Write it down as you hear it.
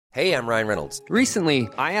Hey, I'm Ryan Reynolds. Recently,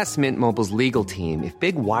 I asked Mint Mobile's legal team if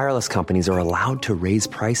big wireless companies are allowed to raise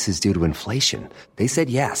prices due to inflation. They said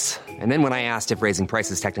yes. And then when I asked if raising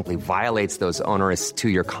prices technically violates those onerous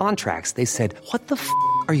two-year contracts, they said, "What the f***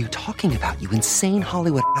 are you talking about, you insane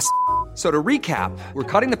Hollywood ass?" So to recap, we're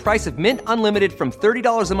cutting the price of Mint Unlimited from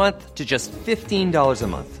 $30 a month to just $15 a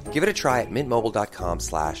month. Give it a try at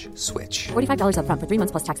mintmobile.com/switch. $45 up front for 3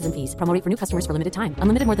 months plus taxes and fees. Promo rate for new customers for limited time.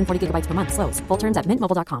 Unlimited more than 40 gigabytes per month. Slows full terms at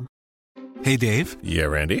mintmobile.com. Hey, Dave. Yeah,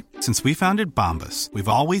 Randy. Since we founded Bombas, we've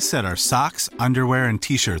always said our socks, underwear, and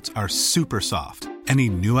T-shirts are super soft. Any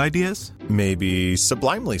new ideas? Maybe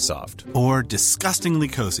sublimely soft. Or disgustingly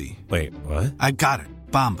cozy. Wait, what? I got it.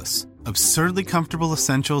 Bombas. Absurdly comfortable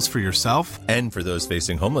essentials for yourself and for those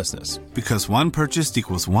facing homelessness. Because one purchased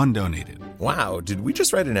equals one donated. Wow, did we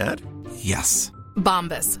just write an ad? Yes.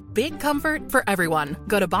 Bombas. Big comfort for everyone.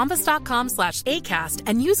 Go to bombas.com/ACAST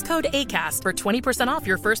and use code ACAST for 20% off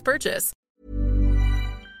your first purchase.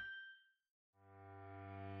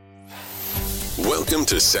 Welcome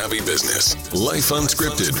to Savvy Business, Life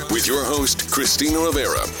Unscripted, with your host, Christina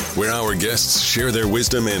Rivera, where our guests share their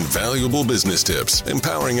wisdom and valuable business tips,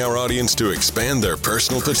 empowering our audience to expand their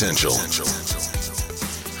personal potential.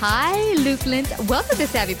 Hi, Luke Lintz. Welcome to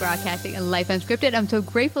Savvy Broadcasting and Life Unscripted. I'm so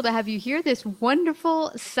grateful to have you here this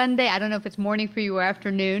wonderful Sunday. I don't know if it's morning for you or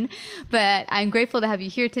afternoon, but I'm grateful to have you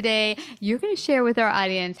here today. You're going to share with our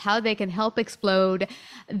audience how they can help explode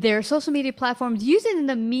their social media platforms, use it in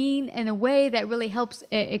a way that really helps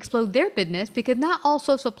explode their business, because not all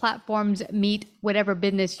social platforms meet whatever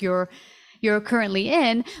business you're currently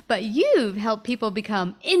in, but you've helped people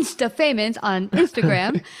become Insta famous on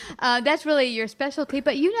Instagram. That's really your specialty,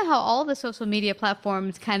 but you know how all the social media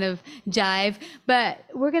platforms kind of jive, but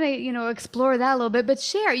we're going to, explore that a little bit. But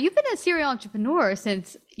share, you've been a serial entrepreneur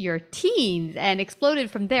since your teens and exploded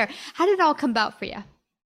from there. How did it all come about for you?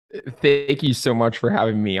 Thank you so much for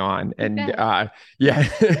having me on. And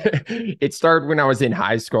it started when I was in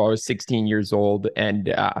high school. I was 16 years old, and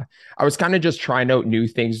I was kind of just trying out new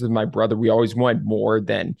things with my brother. We always wanted more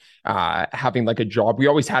than having like a job. We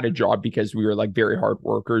always had a job because we were like very hard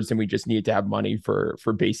workers and we just needed to have money for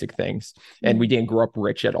basic things. And we didn't grow up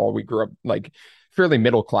rich at all. We grew up like fairly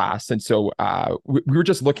middle class. And so we were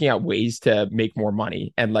just looking at ways to make more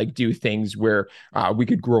money and like do things where we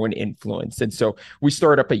could grow an influence. And so we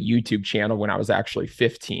started up a YouTube channel when I was actually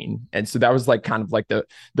 15. And so that was like kind of like the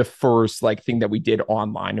first like thing that we did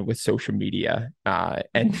online and with social media.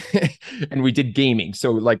 And and we did gaming.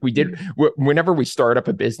 So like we did, whenever we started up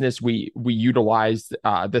a business, we utilized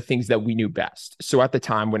the things that we knew best. So at the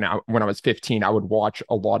time when I was 15, I would watch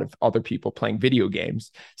a lot of other people playing video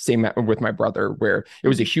games. Same with my brother, where it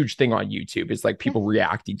was a huge thing on YouTube. It's like people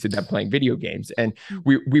reacting to them playing video games. And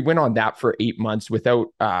we went on that for 8 months without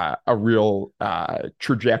a real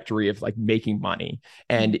trajectory of like making money.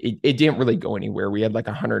 And it didn't really go anywhere. We had like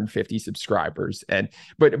 150 subscribers.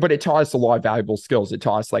 But it taught us a lot of valuable skills. It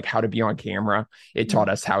taught us like how to be on camera. It taught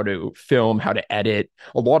us how to film, how to edit,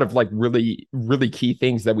 a lot of like really, really key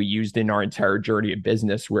things that we used in our entire journey of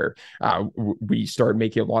business, where we started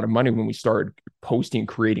making a lot of money when we started posting,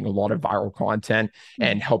 creating a lot of viral content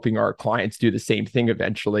and helping our clients do the same thing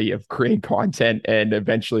eventually, of creating content and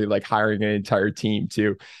eventually like hiring an entire team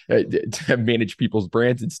to manage people's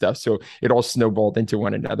brands and stuff. So it all snowballed into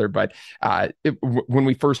one another. But when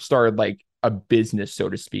we first started like a business, so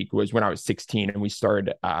to speak, was when I was 16, and we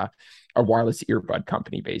started a wireless earbud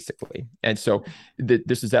company, basically. And so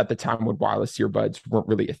this is at the time when wireless earbuds weren't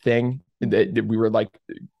really a thing. That we were like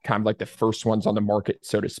kind of like the first ones on the market,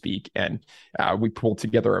 so to speak. And we pulled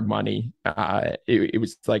together our money. It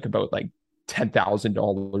was like about like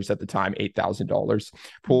 $10,000 at the time, $8,000,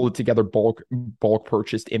 pulled it together, bulk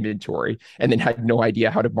purchased inventory, and then had no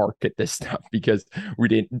idea how to market this stuff because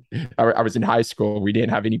I was in high school. We didn't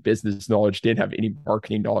have any business knowledge, didn't have any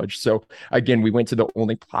marketing knowledge. So again, we went to the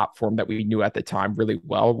only platform that we knew at the time really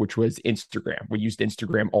well, which was Instagram. We used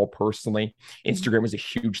Instagram all personally. Instagram was a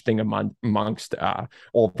huge thing amongst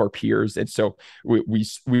all of our peers. And so we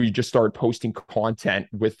just started posting content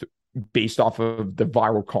based off of the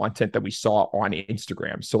viral content that we saw on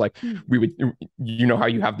Instagram. So like we would, how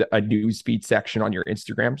you have a news feed section on your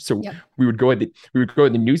Instagram. So we would go in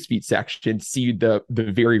the news feed section, see the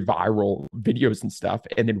very viral videos and stuff,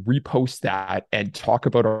 and then repost that and talk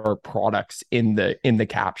about our products in the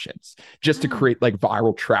captions, just to create like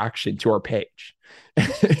viral traction to our page.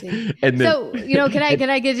 And then, so, can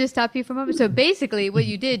I just stop you for a moment? So basically what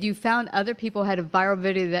you did, you found other people had a viral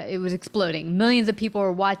video that it was exploding. Millions of people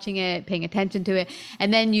were watching it, paying attention to it.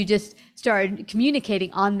 And then you just started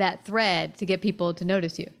communicating on that thread to get people to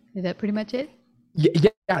notice you. Is that pretty much it?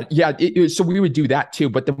 So we would do that too,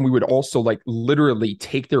 but then we would also like literally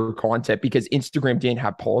take their content because Instagram didn't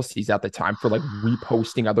have policies at the time for like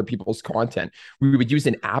reposting other people's content. We would use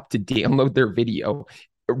an app to download their video,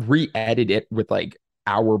 re-edit it with like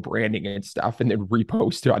our branding and stuff, and then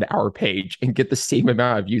repost it on our page and get the same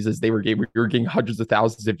amount of views as they were getting. We were getting hundreds of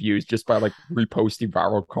thousands of views just by like reposting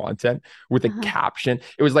viral content with a caption.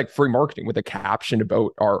 It was like free marketing with a caption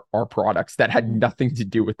about our products that had nothing to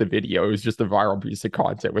do with the video. It was just a viral piece of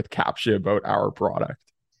content with caption about our product.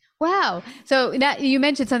 Wow. So now you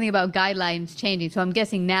mentioned something about guidelines changing. So I'm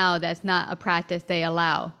guessing now that's not a practice they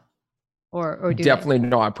allow. Or do definitely they?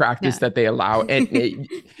 not a practice that they allow. And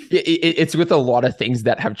it's with a lot of things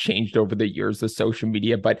that have changed over the years of social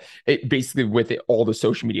media, but basically with all the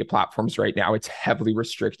social media platforms right now, it's heavily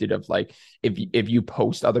restricted of like, if you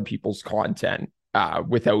post other people's content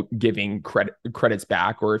without giving credits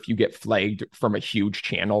back, or if you get flagged from a huge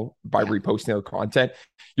channel by reposting their content,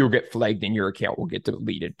 you'll get flagged and your account will get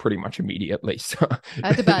deleted pretty much immediately. So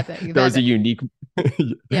that's a bad thing. That was a unique.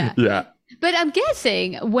 Yeah. But I'm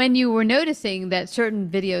guessing when you were noticing that certain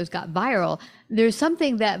videos got viral, there's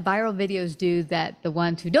something that viral videos do that the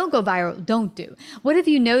ones who don't go viral don't do. What have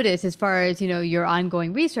you noticed as far as, your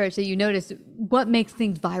ongoing research that you notice what makes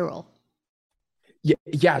things viral?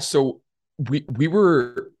 Yeah. So we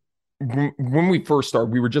were, when we first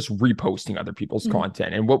started, we were just reposting other people's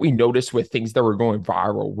content. And what we noticed with things that were going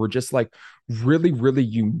viral were just like really, really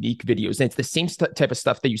unique videos. And it's the same type of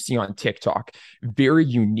stuff that you see on TikTok, very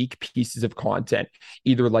unique pieces of content,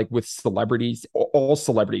 either like with celebrities. All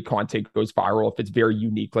celebrity content goes viral if it's very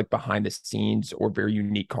unique, like behind the scenes, or very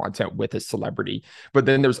unique content with a celebrity. But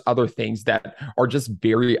then there's other things that are just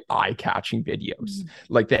very eye-catching videos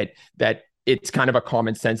like that it's kind of a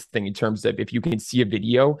common sense thing in terms of if you can see a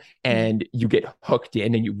video and you get hooked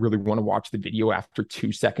in and you really want to watch the video after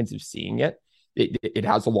 2 seconds of seeing it, it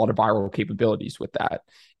has a lot of viral capabilities with that.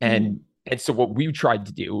 And so what we tried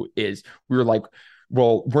to do is we were like,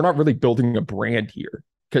 well, we're not really building a brand here,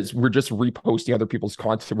 because we're just reposting other people's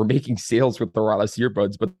content. We're making sales with the wireless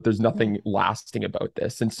earbuds, but there's nothing lasting about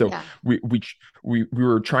this. And so we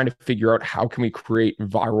were trying to figure out how can we create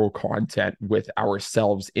viral content with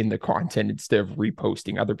ourselves in the content instead of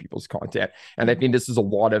reposting other people's content. And I think this is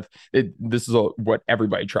what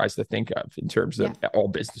everybody tries to think of in terms of all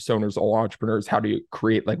business owners, all entrepreneurs. How do you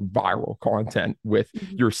create like viral content with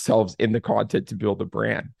yourselves in the content to build a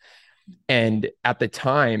brand? And at the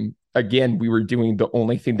time, again, we were doing the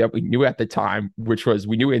only thing that we knew at the time, which was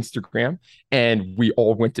we knew Instagram, and we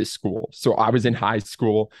all went to school. So I was in high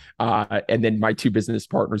school, and then my two business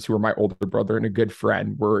partners, who were my older brother and a good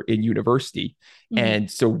friend, were in university. And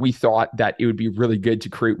so we thought that it would be really good to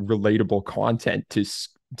create relatable content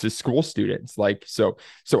to school students. Like, so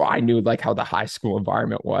I knew like how the high school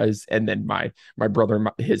environment was. And then my brother and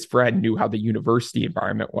his friend knew how the university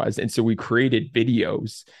environment was. And so we created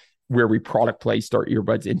videos where we product placed our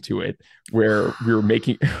earbuds into it, where we were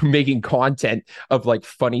making content of like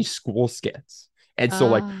funny school skits. And so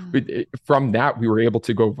like from that, we were able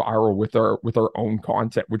to go viral with our own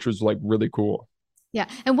content, which was like really cool. Yeah.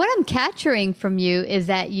 And what I'm capturing from you is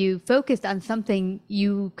that you focused on something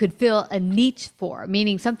you could fill a niche for,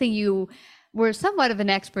 meaning something you were somewhat of an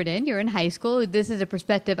expert in. You're in high school. This is a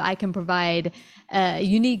perspective I can provide a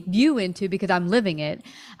unique view into because I'm living it.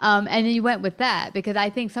 And then you went with that, because I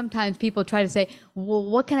think sometimes people try to say, well,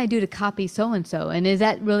 what can I do to copy so-and-so? And is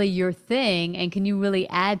that really your thing? And can you really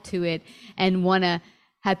add to it and want to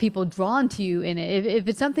have people drawn to you in it? If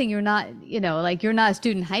it's something you're not, like you're not a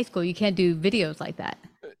student in high school, you can't do videos like that.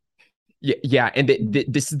 Yeah, and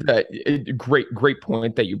this is the great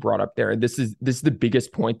point that you brought up there. And this is the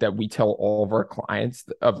biggest point that we tell all of our clients,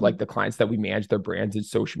 of like the clients that we manage their brands and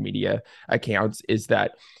social media accounts, is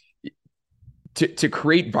that to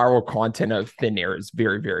create viral content of thin air is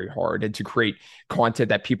very, very hard. And to create content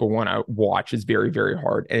that people want to watch is very, very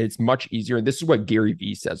hard. And it's much easier. And this is what Gary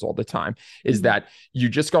Vee says all the time, is that you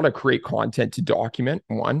just got to create content to document,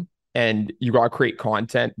 one, and you got to create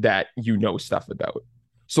content that you know stuff about.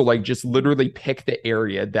 So like just literally pick the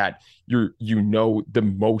area that you know the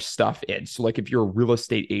most stuff in. So like if you're a real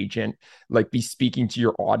estate agent, like be speaking to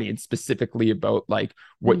your audience specifically about like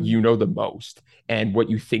what you know the most and what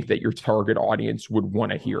you think that your target audience would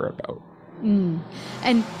want to hear about.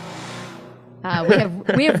 And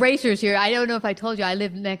we have racers here. I don't know if I told you I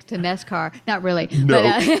live next to NASCAR. Not really. No.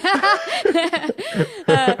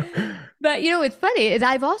 But what's funny is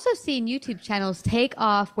I've also seen YouTube channels take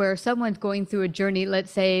off where someone's going through a journey.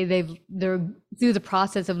 Let's say they're through the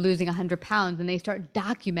process of losing 100 pounds, and they start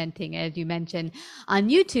documenting, as you mentioned, on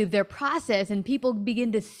YouTube, their process, and people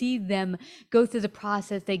begin to see them go through the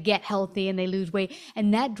process. They get healthy and they lose weight,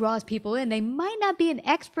 and that draws people in. They might not be an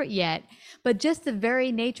expert yet, but just the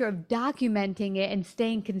very nature of documenting it and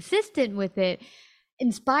staying consistent with it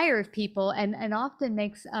inspires people and often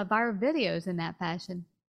makes viral videos in that fashion.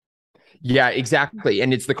 Yeah, exactly.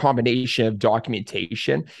 And it's the combination of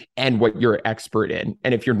documentation and what you're an expert in.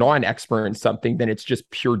 And if you're not an expert in something, then it's just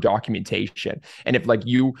pure documentation. And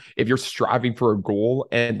if you're striving for a goal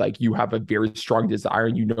and like you have a very strong desire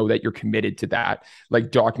and you know that you're committed to that,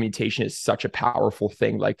 like documentation is such a powerful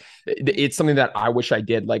thing. Like it's something that I wish I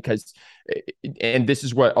did, like, because and this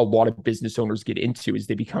is what a lot of business owners get into, is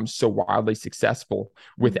they become so wildly successful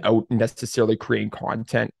without necessarily creating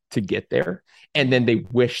content to get there. And then they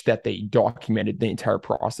wish that they documented the entire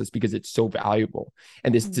process because it's so valuable.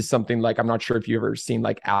 And this is something like, I'm not sure if you've ever seen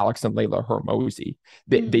like Alex and Layla Hormozy.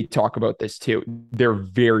 They talk about this too. They're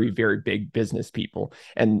very, very big business people.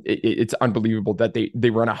 And it's unbelievable that they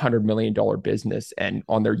run $100 million business, and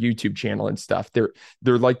on their YouTube channel and stuff, they're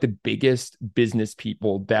like the biggest business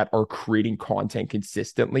people that are creating content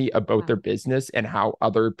consistently about their business and how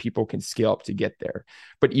other people can scale up to get there.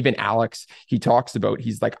 But even Alex, he talks about,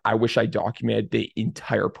 he's like, I wish I documented the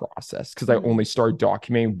entire process, because I only started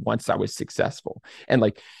documenting once I was successful. And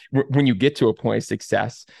like when you get to a point of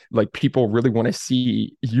success, like people really want to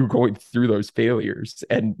see you going through those failures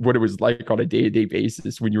and what it was like on a day-to-day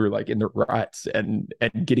basis when you were like in the ruts and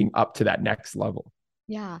getting up to that next level.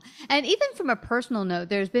 Yeah. And even from a personal note,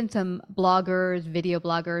 there's been some bloggers, video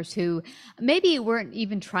bloggers who maybe weren't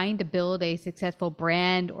even trying to build a successful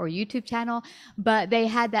brand or YouTube channel, but they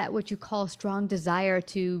had that what you call strong desire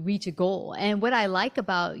to reach a goal. And what I like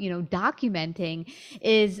about, documenting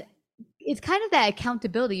is it's kind of that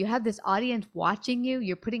accountability. You have this audience watching you,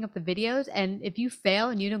 you're putting up the videos, and if you fail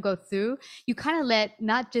and you don't go through, you kind of let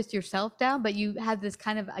not just yourself down, but you have this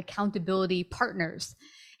kind of accountability partners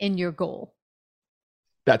in your goal.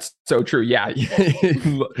 That's so true. Yeah.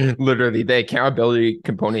 Literally, the accountability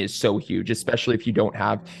component is so huge, especially if you don't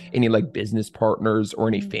have any like business partners or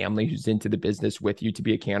any family who's into the business with you to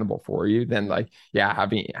be accountable for you. Then like, yeah,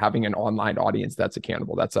 having an online audience that's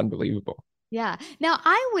accountable, that's unbelievable. Yeah. Now,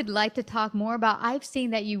 I would like to talk more about, I've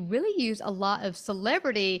seen that you really use a lot of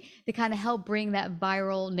celebrity to kind of help bring that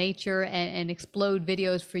viral nature and explode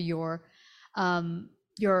videos for your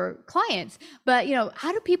clients. But,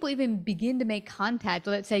 how do people even begin to make contact?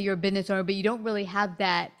 Let's say you're a business owner, but you don't really have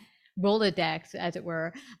that Rolodex, as it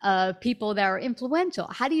were, of people that are influential.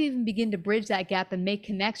 How do you even begin to bridge that gap and make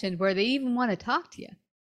connections where they even want to talk to you?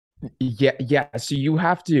 Yeah. Yeah.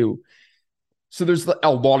 So there's a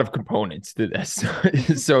lot of components to this.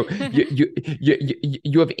 So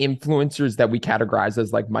you have influencers that we categorize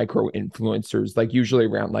as like micro influencers, like usually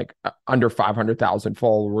around like under 500,000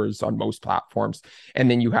 followers on most platforms. And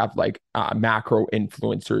then you have like macro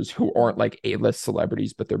influencers who aren't like A-list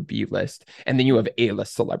celebrities, but they're B-list. And then you have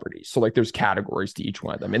A-list celebrities. So like there's categories to each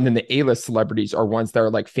one of them. And then the A-list celebrities are ones that are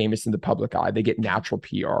like famous in the public eye. They get natural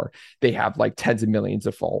PR. They have like tens of millions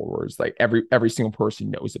of followers. Like every single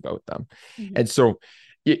person knows about them. And so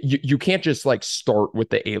you can't just like start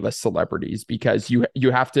with the A-list celebrities, because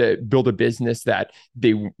you have to build a business that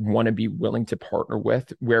they want to be willing to partner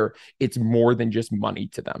with, where it's more than just money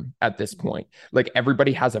to them at this point. Like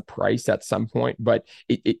everybody has a price at some point, but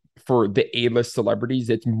it for the A-list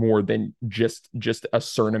celebrities, it's more than just a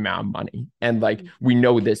certain amount of money. And like we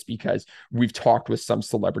know this because we've talked with some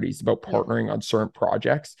celebrities about partnering on certain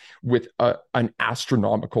projects with an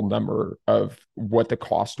astronomical number of what the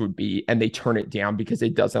cost would be, and they turn it down because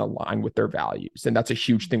it doesn't align with their values. And that's a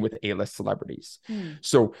huge thing with A-list celebrities.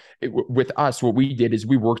 So with us, what we did is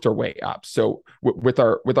we worked our way up. So with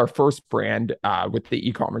our first brand, with the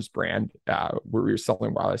e-commerce brand, where we were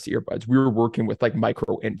selling wireless earbuds, we were working with like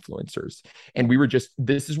micro influencers, and we were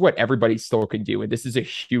this is what everybody still can do. And this is a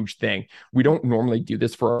huge thing. We don't normally do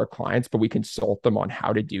this for our clients, but we consult them on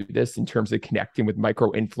how to do this in terms of connecting with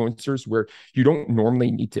micro influencers, where you don't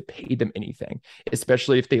normally need to pay them anything,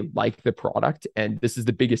 especially if they like the product. And this is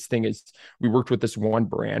the biggest thing, is we worked with this one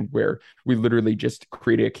brand where we literally just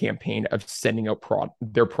created a campaign of sending out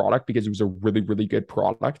their product, because it was a really, really good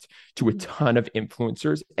product, to a ton of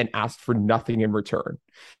influencers and asked for nothing in return.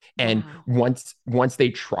 And once they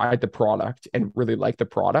tried the product and really liked the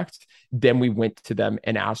product, then we went to them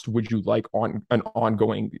and asked, would you like an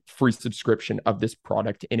ongoing free subscription of this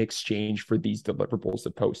product in exchange for these deliverables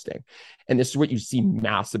of posting? And this is what you see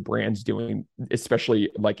massive brands doing, especially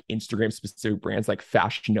like Instagram specific brands like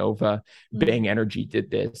Fashion Nova, Bang Energy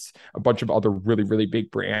did this. A bunch of other really, really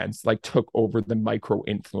big brands like took over the micro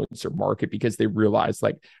influencer market because they realized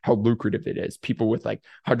like how lucrative it is. People with like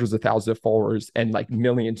hundreds of thousands of followers and like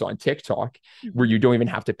millions on TikTok, where you don't even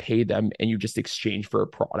have to pay them and you just exchange for a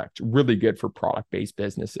product. Really good for product-based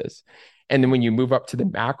businesses. And then when you move up to the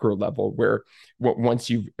macro level, where once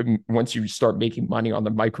you start making money on the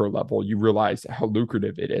micro level, you realize how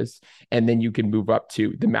lucrative it is. And then you can move up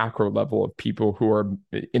to the macro level of people who are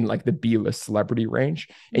in like the B-list celebrity range,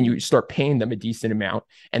 and you start paying them a decent amount,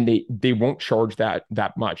 and they won't charge that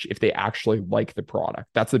much if they actually like the product.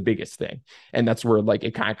 That's the biggest thing. And that's where like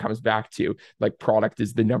it kind of comes back to like product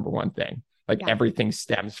is the number one thing. Like everything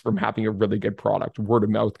stems from having a really good product. Word of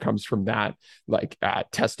mouth comes from that. Like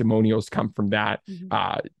testimonials come from that.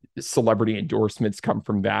 Celebrity endorsements come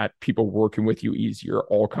from that. People working with you easier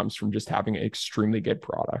all comes from just having an extremely good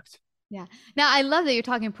product. Yeah. Now, I love that you're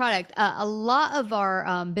talking product. A lot of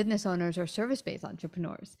our business owners are service-based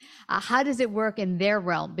entrepreneurs. How does it work in their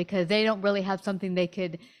realm? Because they don't really have something they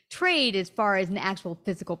could trade as far as an actual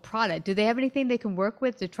physical product. Do they have anything they can work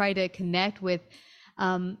with to try to connect with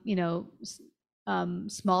smaller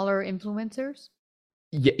influencers?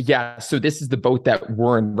 Yeah. So this is the boat that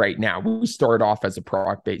we're in right now. We started off as a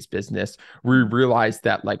product-based business. We realized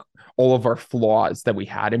that like all of our flaws that we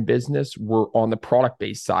had in business were on the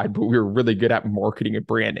product-based side, but we were really good at marketing and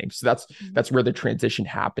branding. So that's where the transition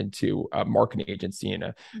happened to a marketing agency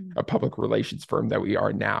and a public relations firm that we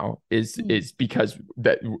are now is because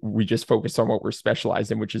that we just focus on what we're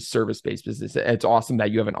specialized in, which is service-based business. And it's awesome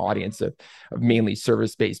that you have an audience of mainly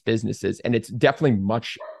service-based businesses. And it's definitely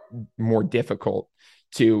much more difficult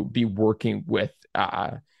to be working with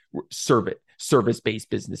service-based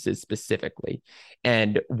businesses specifically.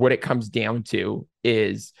 And what it comes down to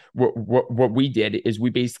is what we did is we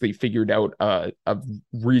basically figured out a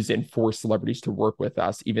reason for celebrities to work with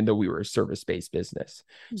us, even though we were a service-based business.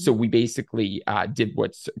 So we basically did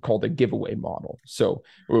what's called a giveaway model. So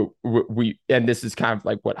we and this is kind of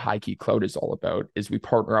like what High Key Cloud is all about, is we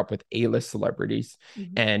partner up with A-list celebrities,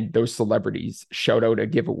 and those celebrities shout out a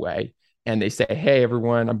giveaway. And they say, hey,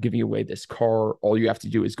 everyone, I'm giving away this car. All you have to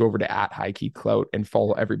do is go over to @HighKeyClout and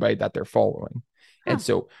follow everybody that they're following. And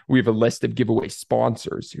so we have a list of giveaway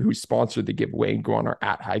sponsors who sponsor the giveaway and go on our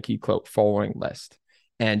 @HighKeyClout following list.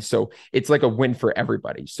 And so it's like a win for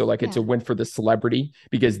everybody. So like it's a win for the celebrity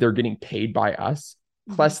because they're getting paid by us.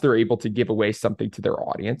 Plus they're able to give away something to their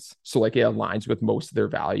audience. So like it aligns with most of their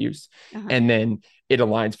values. And then it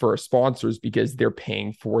aligns for our sponsors because they're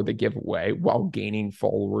paying for the giveaway while gaining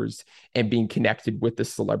followers and being connected with the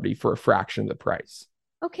celebrity for a fraction of the price.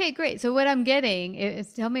 Okay, great. So what I'm getting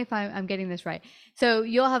is, tell me if I'm getting this right. So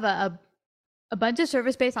you'll have a bunch of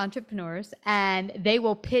service-based entrepreneurs, and they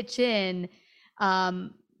will pitch in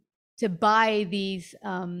to buy these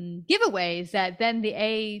giveaways that then the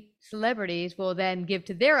A celebrities will then give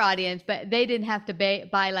to their audience, but they didn't have to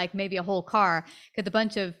buy like maybe a whole car, because a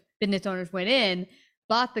bunch of business owners went in,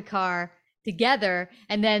 bought the car together,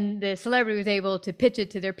 and then the celebrity was able to pitch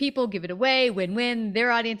it to their people, give it away, win-win,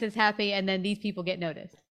 their audience is happy, and then these people get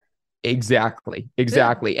noticed. Exactly.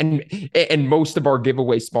 And most of our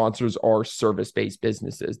giveaway sponsors are service-based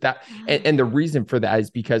businesses. And the reason for that is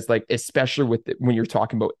because, like, especially when you're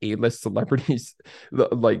talking about A-list celebrities,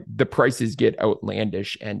 like the prices get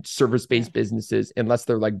outlandish, and service-based businesses, unless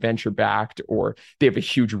they're like venture-backed or they have a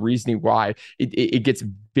huge reasoning why, it gets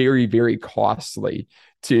very, very costly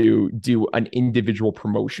to do an individual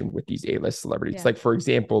promotion with these A-list celebrities. Like, for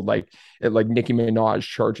example, like Nicki Minaj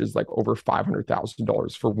charges like over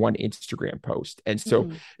 $500,000 for one Instagram post. And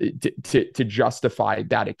so to justify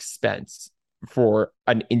that expense for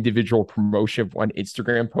an individual promotion of one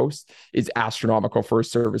Instagram post is astronomical for a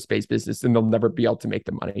service-based business, and they'll never be able to make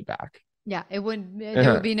the money back. Yeah, there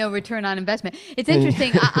would be no return on investment. It's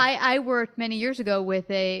interesting. I worked many years ago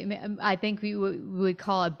with I think we would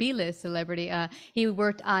call a B-list celebrity. He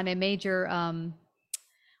worked on a major, what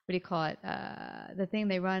do you call it? The thing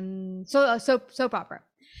they run, soap opera.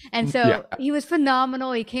 And so he was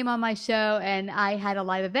phenomenal. He came on my show, and I had a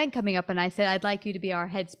live event coming up, and I said, I'd like you to be our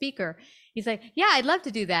head speaker. He's like, yeah, I'd love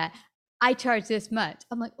to do that. I charge this much.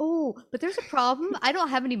 I'm like, oh, but there's a problem. I don't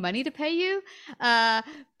have any money to pay you.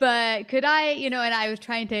 But could I, and I was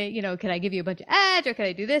trying to, could I give you a bunch of ads, or could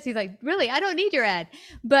I do this? He's like, really, I don't need your ad.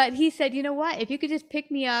 But he said, you know what, if you could just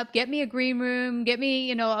pick me up, get me a green room, get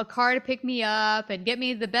me, a car to pick me up, and get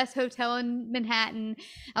me the best hotel in Manhattan.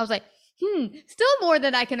 I was like, still more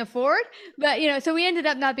than I can afford. But, so we ended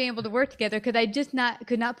up not being able to work together because I just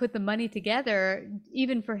could not put the money together,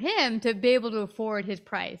 even for him to be able to afford his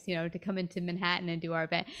price, to come into Manhattan and do our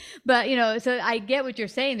event. But, so I get what you're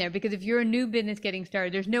saying there, because if you're a new business getting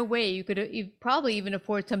started, there's no way you could probably even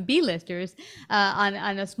afford some B-listers on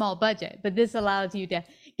a small budget. But this allows you to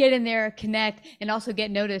get in there, connect, and also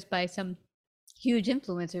get noticed by some huge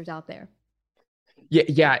influencers out there.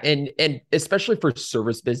 Yeah, and especially for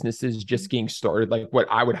service businesses just getting started, like what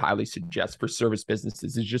I would highly suggest for service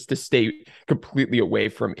businesses is just to stay completely away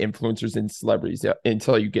from influencers and celebrities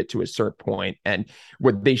until you get to a certain point. And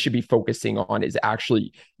what they should be focusing on is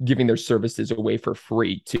actually giving their services away for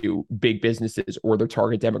free to big businesses or their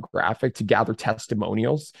target demographic to gather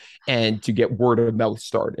testimonials and to get word of mouth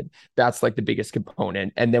started. That's like the biggest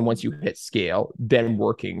component. And then once you hit scale, then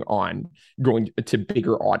working on going to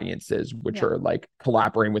bigger audiences, which are like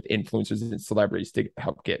collaborating with influencers and celebrities to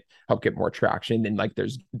help get more traction. And like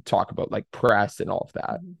there's talk about like press and all of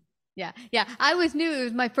that. Yeah. I was new. It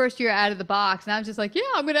was my first year out of the box, and I was just like,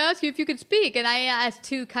 I'm going to ask you if you could speak. And I asked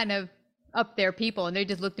two kind of up there people, and they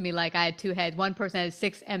just looked at me like I had two heads. One person had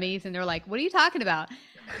 6 Emmys, and they're like, "What are you talking about?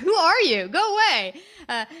 Who are you? Go away."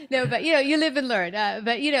 No, but you live and learn.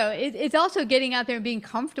 But it's also getting out there and being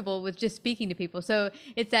comfortable with just speaking to people. So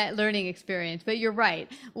it's that learning experience. But you're right.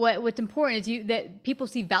 What's important is that people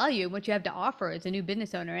see value in what you have to offer as a new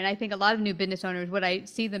business owner. And I think a lot of new business owners, what I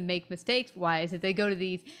see them make mistakes wise, is they go to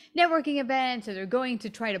these networking events, or they're going to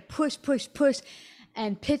try to push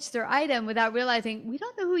and pitch their item without realizing, we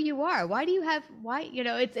don't know who you are. Why do you have?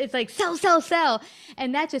 It's like sell,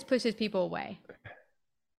 and that just pushes people away.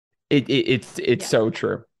 It's so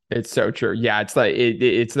true. It's so true. Yeah, it's like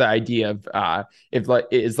it's the idea of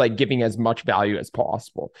it's like giving as much value as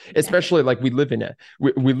possible. Especially like we live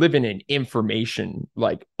in an information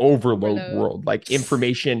like overload world. Like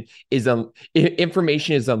information is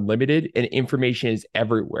unlimited and information is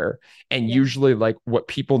everywhere. And usually like what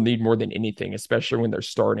people need more than anything, especially when they're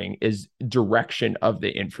starting, is direction of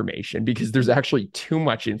the information, because there's actually too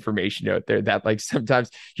much information out there that like sometimes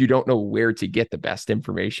you don't know where to get the best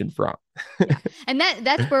information from. And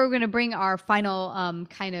that's where we're going to bring our final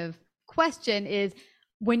kind of question is,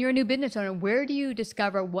 when you're a new business owner, where do you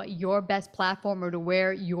discover what your best platform, or to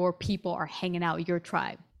where your people are hanging out, your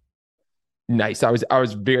tribe? Nice. I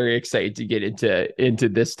was very excited to get into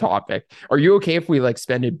this topic. Are you okay if we like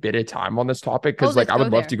spend a bit of time on this topic? Because like I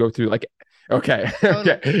would love to go through like. Okay.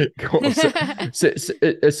 Okay. Cool.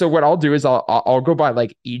 So what I'll do is I'll go by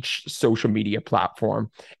like each social media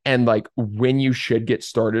platform and like when you should get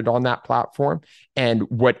started on that platform and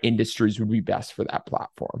what industries would be best for that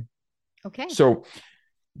platform. Okay. So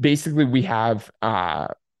basically we have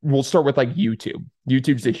we'll start with like YouTube.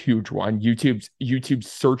 YouTube's a huge one.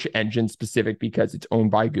 YouTube's search engine specific because it's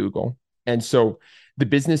owned by Google. And so the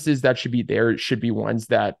businesses that should be there should be ones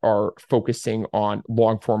that are focusing on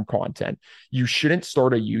long form content. You shouldn't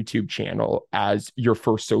start a YouTube channel as your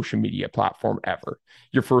first social media platform ever.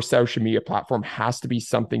 Your first social media platform has to be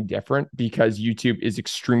something different, because YouTube is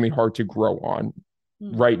extremely hard to grow on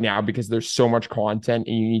right now because there's so much content,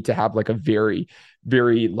 and you need to have like a very,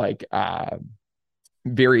 very like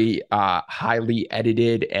very highly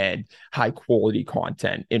edited and high quality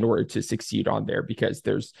content in order to succeed on there, because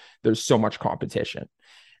there's so much competition.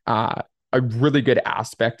 A really good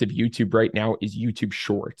aspect of YouTube right now is YouTube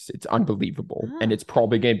Shorts. It's unbelievable. And it's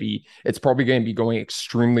probably going to be going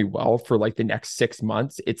extremely well for like the next 6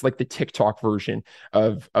 months. It's like the TikTok version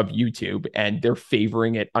of YouTube, and they're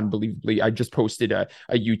favoring it unbelievably. I just posted a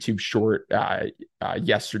YouTube short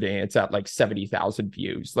yesterday, and it's at like 70,000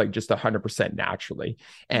 views, like just 100% naturally.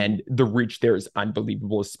 And the reach there is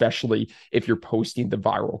unbelievable, especially if you're posting the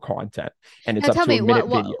viral content. And it's up to a minute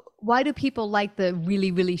video. Why do people like the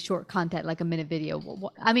really, really short content, like a minute video?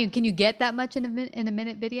 I mean, can you get that much in a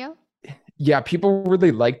minute video? Yeah, people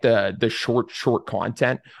really like the short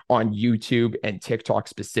content on YouTube and TikTok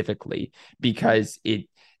specifically, because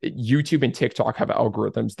YouTube and TikTok have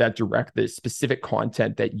algorithms that direct the specific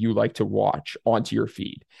content that you like to watch onto your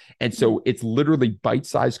feed. And so it's literally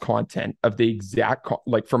bite-sized content of the exact,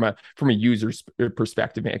 like from a user's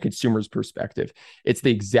perspective and a consumer's perspective, it's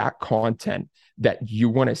the exact content that you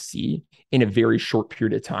want to see in a very short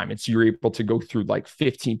period of time. And so you're able to go through like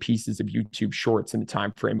 15 pieces of YouTube shorts in the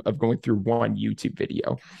time frame of going through one YouTube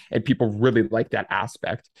video. And people really like that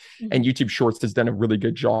aspect. And YouTube Shorts has done a really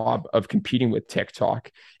good job of competing with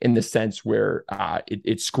TikTok in the sense where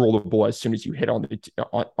it's scrollable as soon as you hit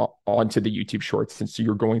onto the YouTube Shorts. And so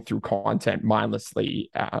you're going through content mindlessly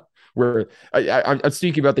where I'm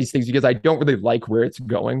speaking about these things because I don't really like where it's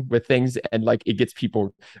going with things, and like it gets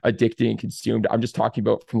people addicted and consumed. I'm just talking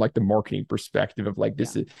about from like the marketing perspective of like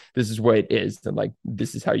this is what it is, and like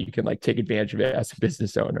this is how you can like take advantage of it as a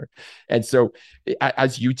business owner. And so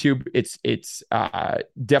as YouTube, it's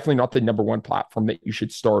definitely not the number one platform that you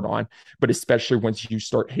should start on, but especially once you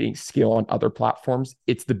start hitting scale on other platforms,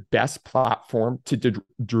 it's the best platform to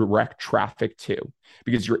direct traffic to,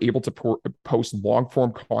 because you're able to post long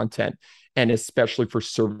form content. And especially for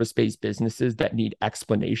service-based businesses that need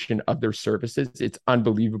explanation of their services, it's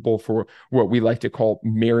unbelievable for what we like to call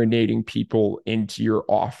marinating people into your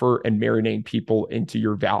offer and marinating people into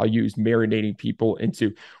your values, marinating people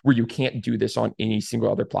into where you can't do this on any single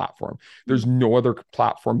other platform. There's no other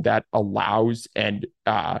platform that allows and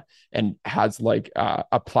has like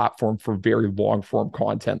a platform for very long form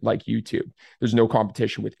content like YouTube. There's no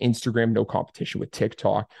competition with Instagram, no competition with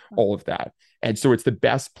TikTok, all of that. And so it's the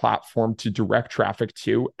best platform to direct traffic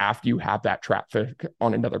to after you have that traffic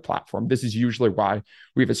on another platform. This is usually why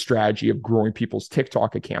we have a strategy of growing people's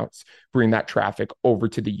TikTok accounts, bring that traffic over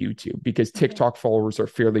to the YouTube, because TikTok followers are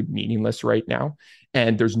fairly meaningless right now.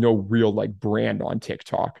 And there's no real like brand on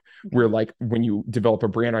TikTok, where like when you develop a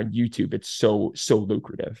brand on YouTube, it's so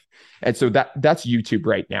lucrative. And so that's YouTube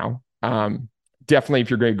right now. Definitely, if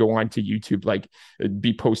you're going to go on to YouTube, like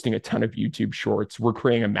be posting a ton of YouTube shorts. We're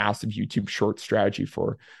creating a massive YouTube short strategy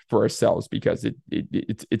for ourselves, because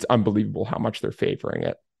it's unbelievable how much they're favoring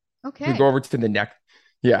it. Okay. We go over to the next.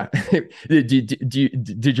 Yeah.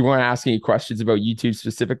 Did you want to ask any questions about YouTube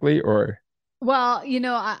specifically, or? Well,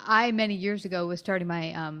 I many years ago was starting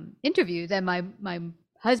my interviews, and my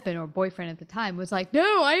husband or boyfriend at the time was like,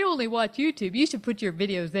 no, I only watch YouTube. You should put your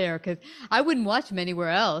videos there, because I wouldn't watch them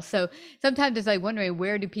anywhere else. So sometimes it's like wondering,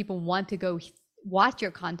 where do people want to go watch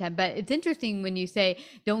your content? But it's interesting when you say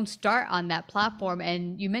don't start on that platform.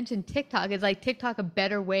 And you mentioned TikTok. Is like TikTok a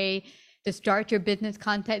better way to start your business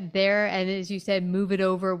content there? And as you said, move it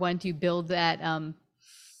over once you build that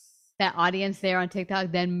that audience there on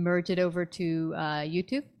TikTok, then merge it over to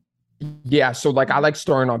YouTube? Yeah, so like I like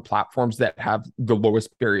starting on platforms that have the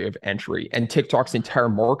lowest barrier of entry, and TikTok's entire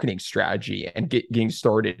marketing strategy and getting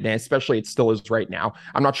started, and especially it still is right now.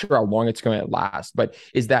 I'm not sure how long it's going to last, but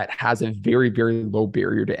is that has a very, very low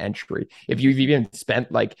barrier to entry. If you've even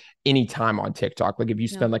spent like any time on TikTok, like if you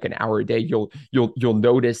spend like an hour a day, you'll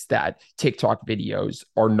notice that TikTok videos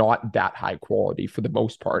are not that high quality for the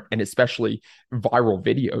most part, and especially viral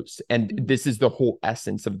videos. And this is the whole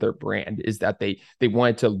essence of their brand, is that they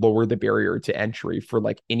wanted to lower the barrier to entry for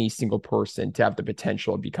like any single person to have the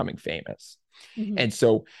potential of becoming famous. And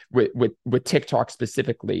so with TikTok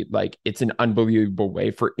specifically, like it's an unbelievable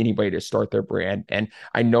way for anybody to start their brand. And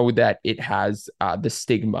I know that it has the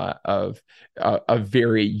stigma of a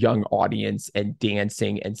very young audience and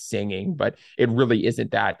dancing and singing, but it really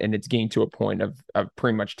isn't that. And it's getting to a point of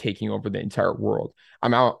pretty much taking over the entire world.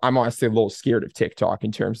 I'm honestly a little scared of TikTok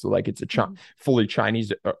in terms of like it's a fully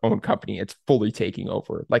Chinese owned company. It's fully taking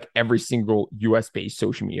over. Like every single US based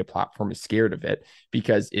social media platform is scared of it,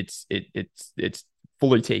 because it's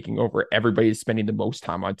fully taking over. Everybody is spending the most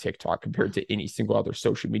time on TikTok compared to any single other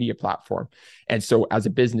social media platform. And so as a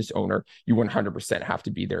business owner, you 100% have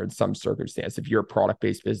to be there in some circumstance. If you're a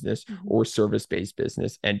product-based business or service-based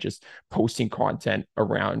business, and just posting content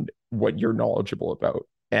around what you're knowledgeable about,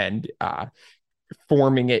 and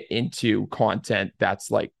forming it into content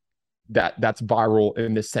that's like that's viral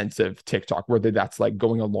in the sense of TikTok, whether that's like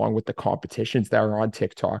going along with the competitions that are on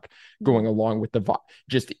TikTok, going along with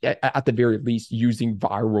just at the very least using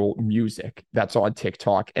viral music that's on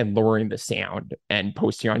TikTok and lowering the sound and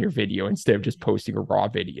posting on your video instead of just posting a raw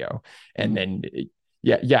video. And then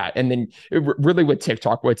and then really what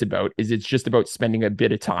TikTok, what it's about is it's just about spending a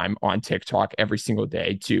bit of time on TikTok every single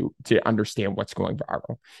day to understand what's going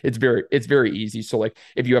viral. It's very easy. So like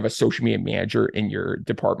if you have a social media manager in your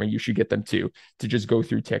department, you should get them to just go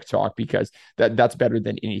through TikTok, because that's better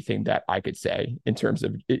than anything that I could say in terms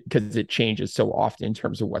of it, because it changes so often in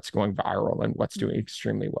terms of what's going viral and what's doing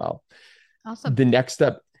extremely well. Awesome. The next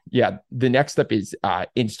step is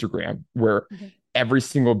Instagram, where every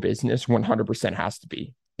single business 100% has to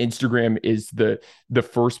be. Instagram is the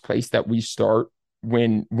first place that we start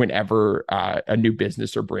whenever a new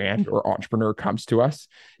business or brand or entrepreneur comes to us.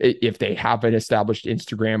 If they have an established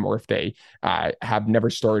Instagram, or if they have never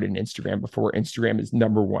started an Instagram before, Instagram is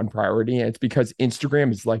number one priority. And it's because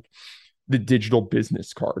Instagram is like the digital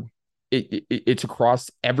business card. It's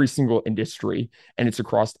across every single industry, and it's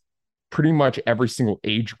across pretty much every single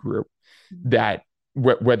age group, that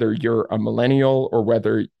whether you're a millennial or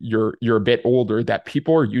whether you're a bit older, that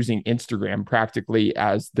people are using Instagram practically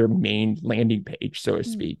as their main landing page, so to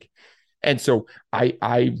speak. And so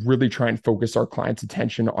I really try and focus our clients'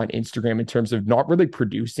 attention on Instagram in terms of not really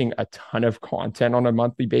producing a ton of content on a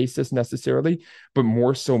monthly basis necessarily, but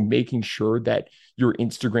more so making sure that your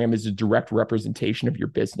Instagram is a direct representation of your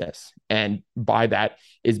business. And by that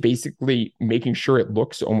is basically making sure it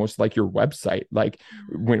looks almost like your website. Like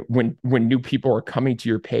when new people are coming to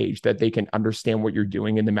your page, that they can understand what you're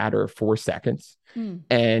doing in the matter of 4 seconds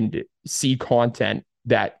and see content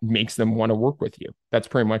that makes them want to work with you. That's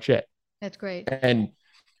pretty much it. That's great. And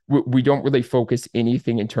we don't really focus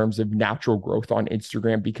anything in terms of natural growth on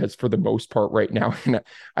Instagram, because for the most part right now, and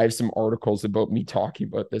I have some articles about me talking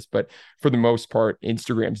about this, but for the most part,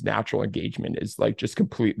 Instagram's natural engagement is like just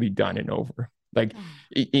completely done and over. Like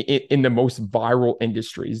in the most viral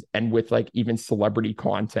industries and with like even celebrity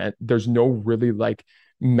content, there's no really like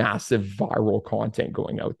massive viral content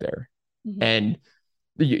going out there. And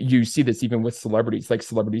you see this even with celebrities, like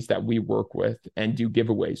celebrities that we work with and do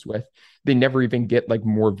giveaways with. They never even get like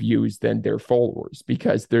more views than their followers,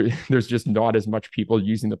 because there's just not as much people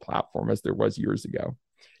using the platform as there was years ago.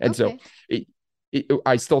 And so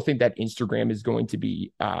I still think that Instagram is going to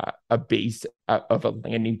be a base of a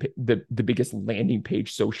the biggest landing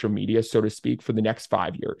page social media, so to speak, for the next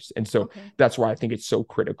 5 years. And so that's why I think it's so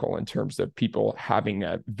critical in terms of people having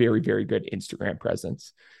a very, very good Instagram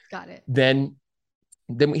presence. Got it.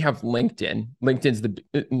 Then we have LinkedIn.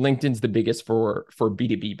 LinkedIn's the biggest for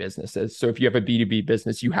B2B businesses. So if you have a B2B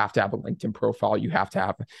business, you have to have a LinkedIn profile. You have to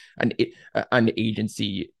have an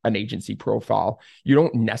agency profile. You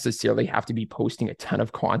don't necessarily have to be posting a ton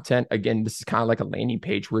of content. Again, this is kind of like a landing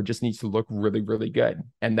page where it just needs to look really, really good,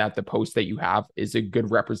 and that the post that you have is a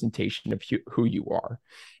good representation of who you are.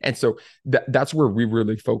 And so that's where we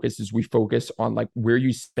really focus. Is we focus on like where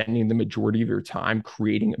you spending the majority of your time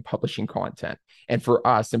creating and publishing content. And for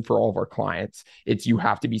us and for all of our clients, it's you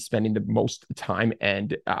have to be spending the most time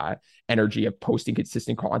and energy of posting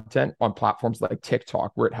consistent content on platforms like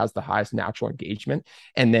TikTok, where it has the highest natural engagement.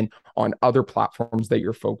 And then on other platforms that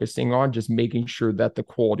you're focusing on, just making sure that the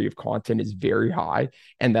quality of content is very high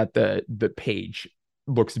and that the page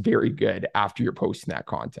looks very good after you're posting that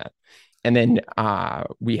content. And then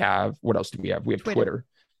we have, what else do we have? We have Twitter.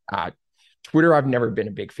 Twitter, I've never been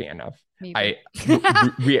a big fan of.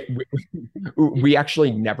 We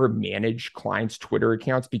actually never manage clients' Twitter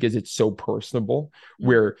accounts because it's so personable,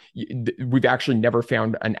 where we've actually never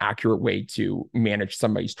found an accurate way to manage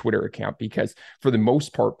somebody's Twitter account, because for the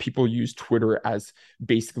most part, people use Twitter as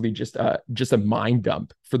basically just a mind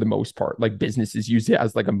dump for the most part. Like businesses use it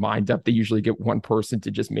as like a mind dump. They usually get one person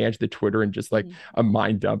to just manage the Twitter and just like a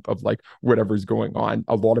mind dump of like whatever's going on.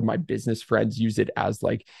 A lot of my business friends use it as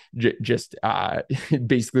like just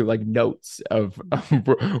basically like notes of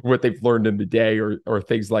what they've learned in the day or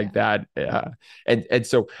things like that. And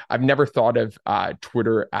so I've never thought of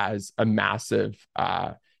Twitter as a massive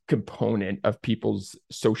component of people's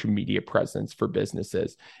social media presence for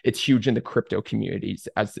businesses. It's huge in the crypto communities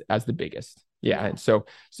as the biggest. And so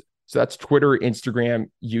that's Twitter,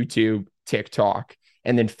 Instagram, YouTube, TikTok,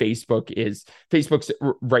 and then Facebook's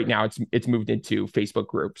right now it's moved into Facebook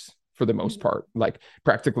groups. For the most part, like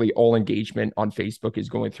practically all engagement on Facebook is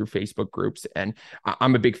going through Facebook groups. And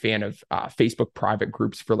I'm a big fan of Facebook private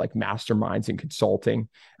groups for like masterminds and consulting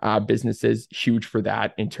businesses. Huge for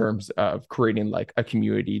that in terms of creating like a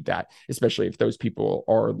community that, especially if those people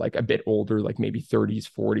are like a bit older, like maybe 30s,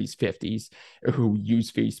 40s, 50s, who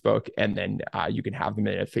use Facebook. And then you can have them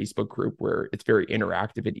in a Facebook group where it's very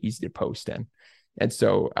interactive and easy to post in. And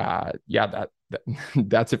so,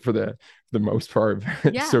 that's it for the most part of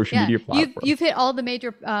social media platforms. You've hit all the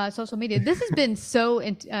major social media. This has been so,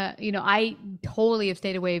 I totally have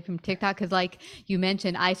stayed away from TikTok because, like you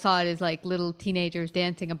mentioned, I saw it as like little teenagers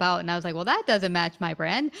dancing about, and I was like, well, that doesn't match my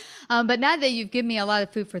brand. But now that you've given me a lot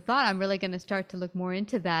of food for thought, I'm really going to start to look more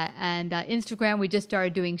into that. And Instagram, we just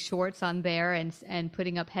started doing shorts on there and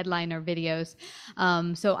putting up headliner videos.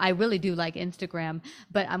 So I really do like Instagram,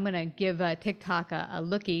 but I'm going to give TikTok a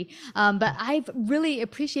lookie. But I've really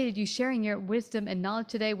appreciated you sharing your wisdom and knowledge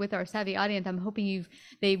today with our savvy audience. I'm hoping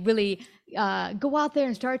they really go out there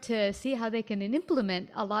and start to see how they can implement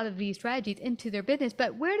a lot of these strategies into their business.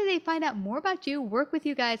 But where do they find out more about you, work with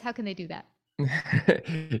you guys? How can they do that?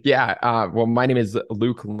 Well, my name is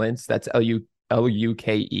Luke Lintz. That's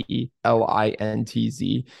LUKELINTZ.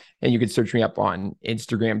 And you can search me up on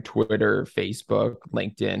Instagram, Twitter, Facebook,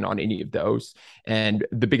 LinkedIn, on any of those. And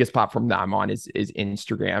the biggest platform that I'm on is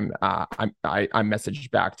Instagram. I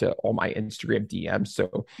message back to all my Instagram DMs.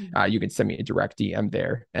 So you can send me a direct DM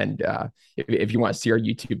there. And if you want to see our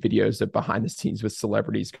YouTube videos of behind the scenes with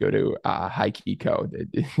celebrities, go to Hikiko.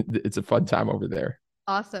 It's a fun time over there.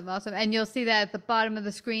 Awesome. And you'll see that at the bottom of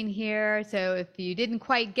the screen here. So if you didn't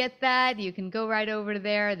quite get that, you can go right over to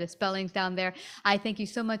there. The spelling's down there. I thank you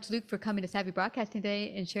so much, Luke, for coming to Savvy Broadcasting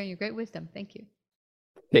today and sharing your great wisdom. Thank you.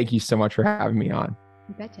 Thank you so much for having me on.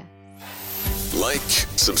 You betcha. Like,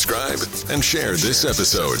 subscribe, and share this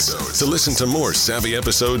episode. To listen to more savvy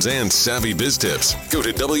episodes and savvy biz tips, go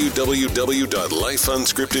to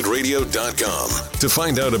www.lifeunscriptedradio.com. To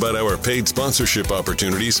find out about our paid sponsorship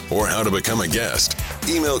opportunities or how to become a guest,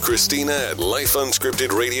 email Christina at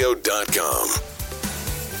lifeunscriptedradio.com.